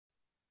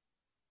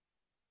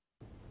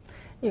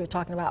You were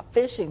talking about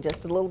fishing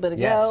just a little bit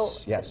ago.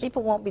 Yes.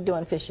 People won't be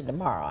doing fishing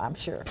tomorrow, I'm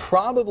sure.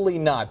 Probably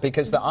not,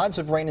 because the odds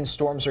of rain and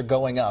storms are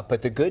going up.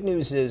 But the good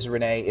news is,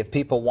 Renee, if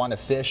people want to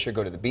fish or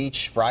go to the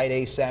beach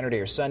Friday, Saturday,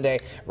 or Sunday,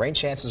 rain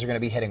chances are going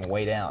to be heading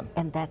way down.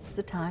 And that's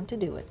the time to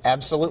do it.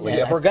 Absolutely.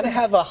 Yes. If we're going to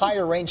have a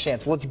higher rain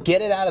chance, let's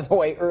get it out of the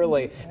way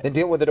early and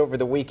deal with it over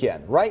the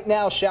weekend. Right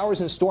now,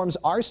 showers and storms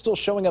are still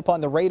showing up on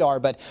the radar,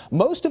 but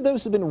most of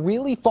those have been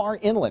really far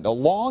inland,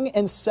 along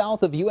and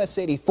south of US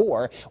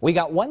 84. We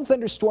got one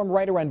thunderstorm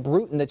right around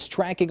Bruton that's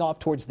tracking off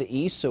towards the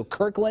east, so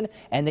Kirkland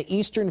and the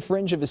eastern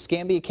fringe of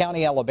Escambia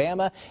County,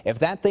 Alabama. If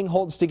that thing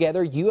holds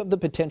together, you have the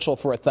potential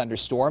for a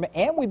thunderstorm.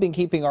 And we've been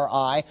keeping our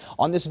eye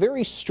on this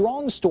very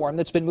strong storm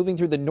that's been moving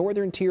through the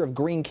northern tier of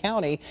Greene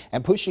County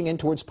and pushing in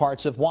towards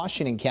parts of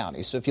Washington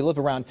County. So if you live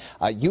around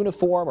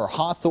Uniform or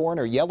Hawthorne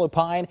or Yellow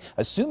Pine,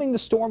 assuming the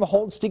storm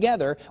holds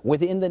together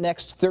within the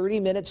next 30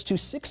 minutes to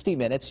 60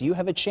 minutes, you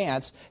have a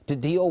chance to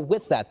deal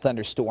with that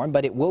thunderstorm,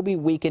 but it will be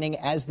weakening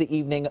as the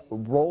evening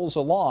rolls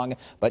along.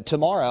 But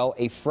tomorrow,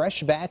 a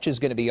fresh batch is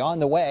going to be on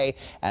the way,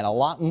 and a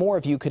lot more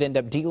of you could end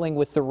up dealing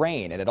with the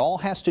rain. And it all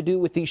has to do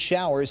with these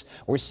showers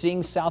we're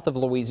seeing south of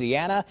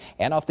Louisiana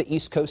and off the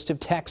east coast of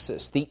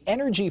Texas. The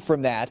energy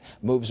from that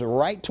moves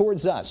right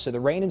towards us, so the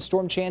rain and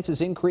storm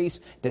chances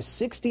increase to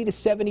 60 to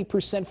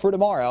 70% for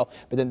tomorrow.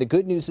 But then the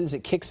good news is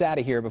it kicks out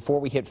of here before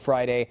we hit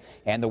Friday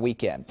and the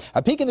weekend.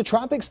 A peek in the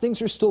tropics,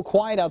 things are still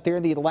quiet out there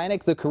in the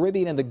Atlantic, the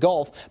Caribbean, and the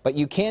Gulf, but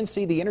you can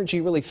see the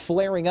energy really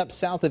flaring up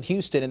south of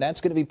Houston, and that's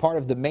going to be part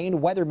of the main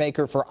weather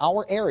maker for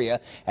our area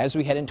as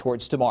we head in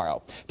towards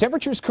tomorrow.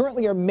 Temperatures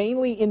currently are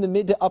mainly in the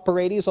mid to upper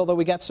 80s, although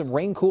we got some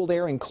rain-cooled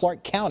air in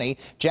Clark County.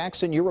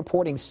 Jackson, you're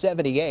reporting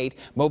 78.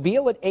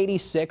 Mobile at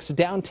 86.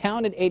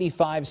 Downtown at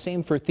 85.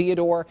 Same for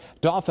Theodore.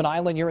 Dauphin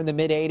Island, you're in the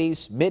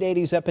mid-80s.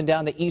 Mid-80s up and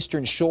down the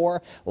eastern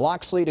shore.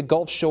 Loxley to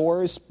Gulf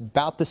Shores,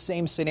 about the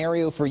same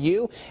scenario for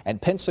you.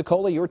 And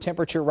Pensacola, your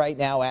temperature right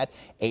now at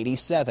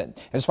 87.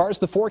 As far as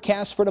the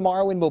forecast for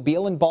tomorrow in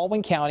Mobile and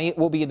Baldwin County, it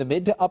will be in the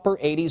mid to upper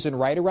 80s and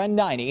right around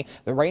 90.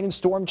 The rain and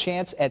storm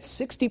chance at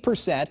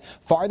 60%.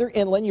 Farther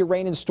inland, your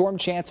rain and storm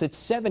chance at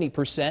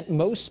 70%.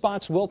 Most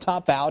spots will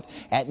top out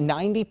at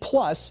 90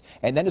 plus.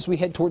 And then as we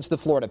head towards the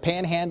Florida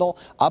Panhandle,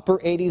 upper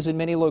 80s in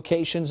many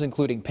locations,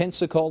 including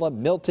Pensacola,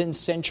 Milton,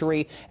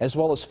 Century, as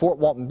well as Fort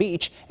Walton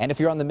Beach. And if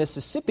you're on the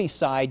Mississippi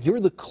side, you're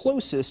the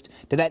closest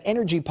to that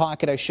energy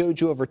pocket I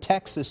showed you over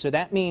Texas. So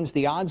that means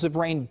the odds of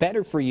rain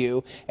better for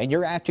you, and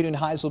your afternoon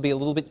highs will be a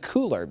little bit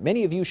cooler.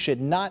 Many of you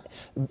should not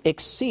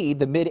exceed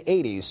the mid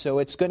 80s. So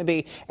it's going to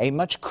be a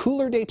much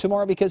cooler day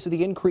tomorrow because of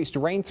the increased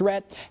rain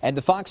threat, and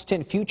the Fox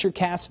 10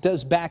 Futurecast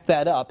does back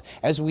that up.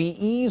 As we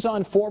ease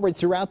on forward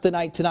throughout the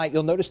night tonight,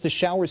 you'll notice the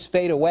showers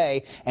fade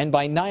away, and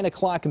by 9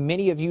 o'clock,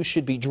 many of you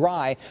should be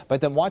dry.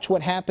 But then watch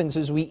what happens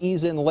as we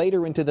ease in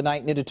later into the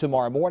night and into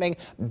tomorrow morning.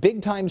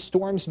 Big-time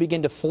storms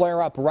begin to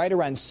flare up right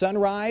around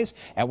sunrise,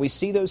 and we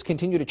see those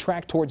continue to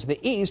track towards the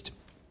east.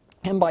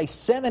 And by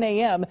 7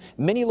 a.m.,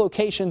 many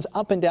locations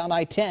up and down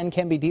I-10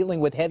 can be dealing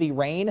with heavy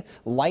rain,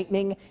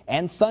 lightning,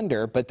 and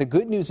thunder. But the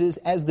good news is,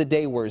 as the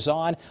day wears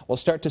on, we'll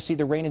start to see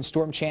the rain and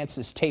storm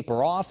chances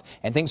taper off,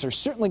 and things are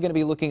certainly going to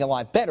be looking a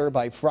lot better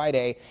by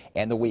Friday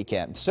and the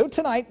weekend. So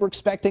tonight, we're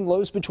expecting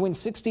lows between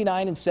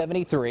 69 and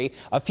 73,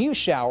 a few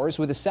showers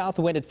with a south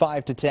wind at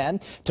 5 to 10.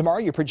 Tomorrow,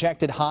 your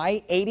projected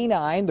high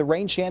 89, the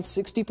rain chance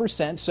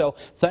 60%, so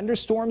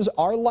thunderstorms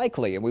are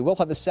likely, and we will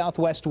have a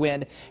southwest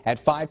wind at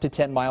 5 to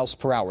 10 miles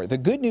per hour. The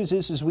good news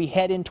is, as we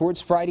head in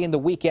towards Friday and the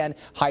weekend,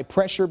 high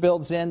pressure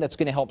builds in. That's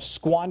going to help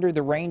squander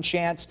the rain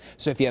chance.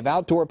 So if you have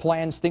outdoor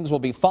plans, things will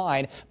be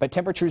fine, but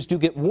temperatures do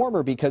get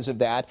warmer because of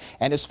that.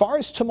 And as far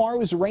as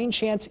tomorrow's rain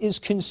chance is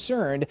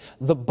concerned,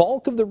 the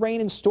bulk of the rain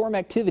and storm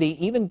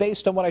activity, even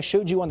based on what I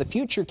showed you on the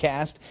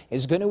Futurecast,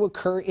 is going to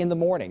occur in the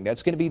morning.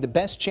 That's going to be the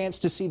best chance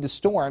to see the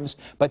storms,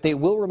 but they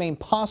will remain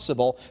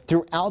possible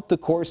throughout the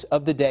course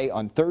of the day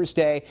on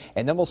Thursday,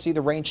 and then we'll see the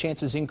rain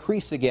chances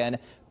increase again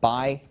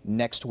by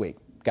next week.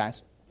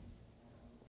 Guys?